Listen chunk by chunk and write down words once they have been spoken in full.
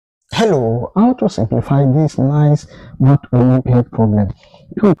Hello, how to simplify this nice math Olympiad problem?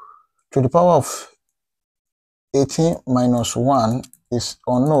 2 to the power of 18 minus 1 is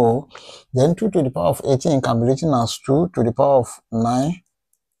unknown. Then 2 to the power of 18 can be written as 2 to the power of 9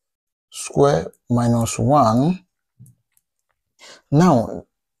 square minus 1. Now,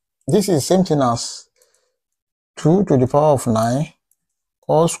 this is the same thing as 2 to the power of 9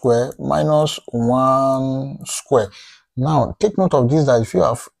 all square minus 1 square. Now, take note of this, that if you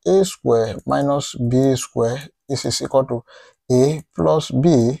have a square minus b square, this is equal to a plus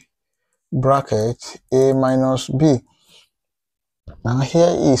b bracket a minus b. Now,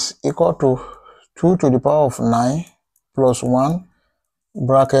 here is equal to 2 to the power of 9 plus 1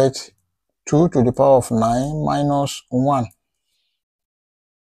 bracket 2 to the power of 9 minus 1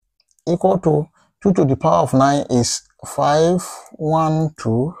 equal to 2 to the power of 9 is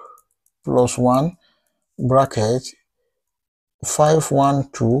 512 plus 1 bracket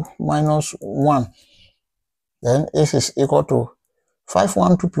 512 minus 1. Then this is equal to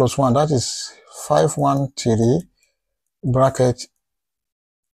 512 plus 1, that is 513 bracket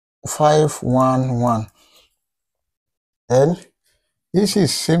 511. Then this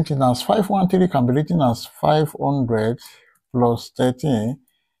is same thing as 513 can be written as 500 plus 13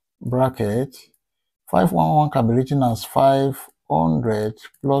 bracket 511 can be written as 500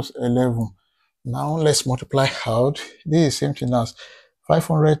 plus 11. Now let's multiply out. This is same thing as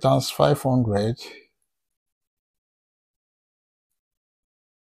 500 times 500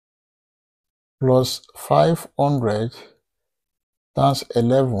 plus 500 times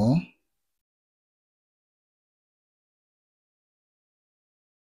 11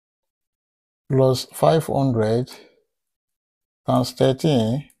 plus 500 times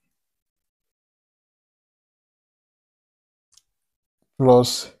 13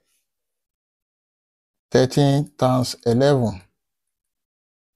 plus 13 times 11.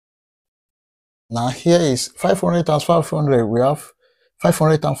 Now here is 500 times 500. We have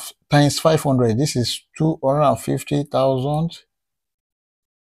 500 times 500. This is 250,000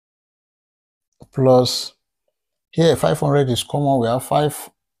 plus here 500 is common. We have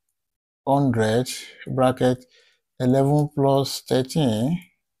 500 bracket 11 plus 13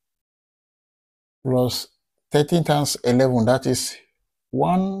 plus 13 times 11. That is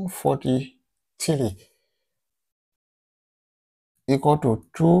 143 equal to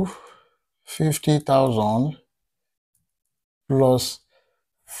 250,000 plus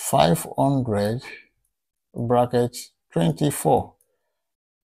 500 bracket 24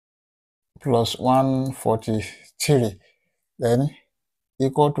 plus 143, then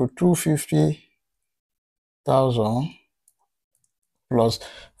equal to 250,000 plus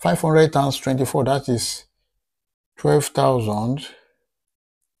 500 times 24, that is 12,000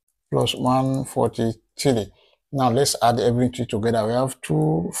 plus 143. Now let's add everything together. We have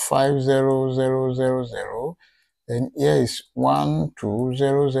 250,000, then here is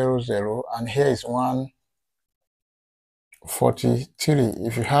 120,000, and here is 143.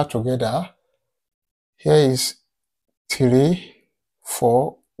 If you add together, here is 3,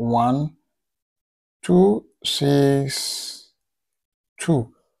 4, 1, 2, 6,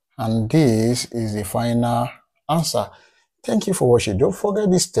 2, and this is the final answer. Thank you for watching. Don't forget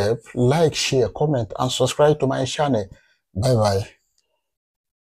this step, like, share, comment, and subscribe to my channel. Bye bye.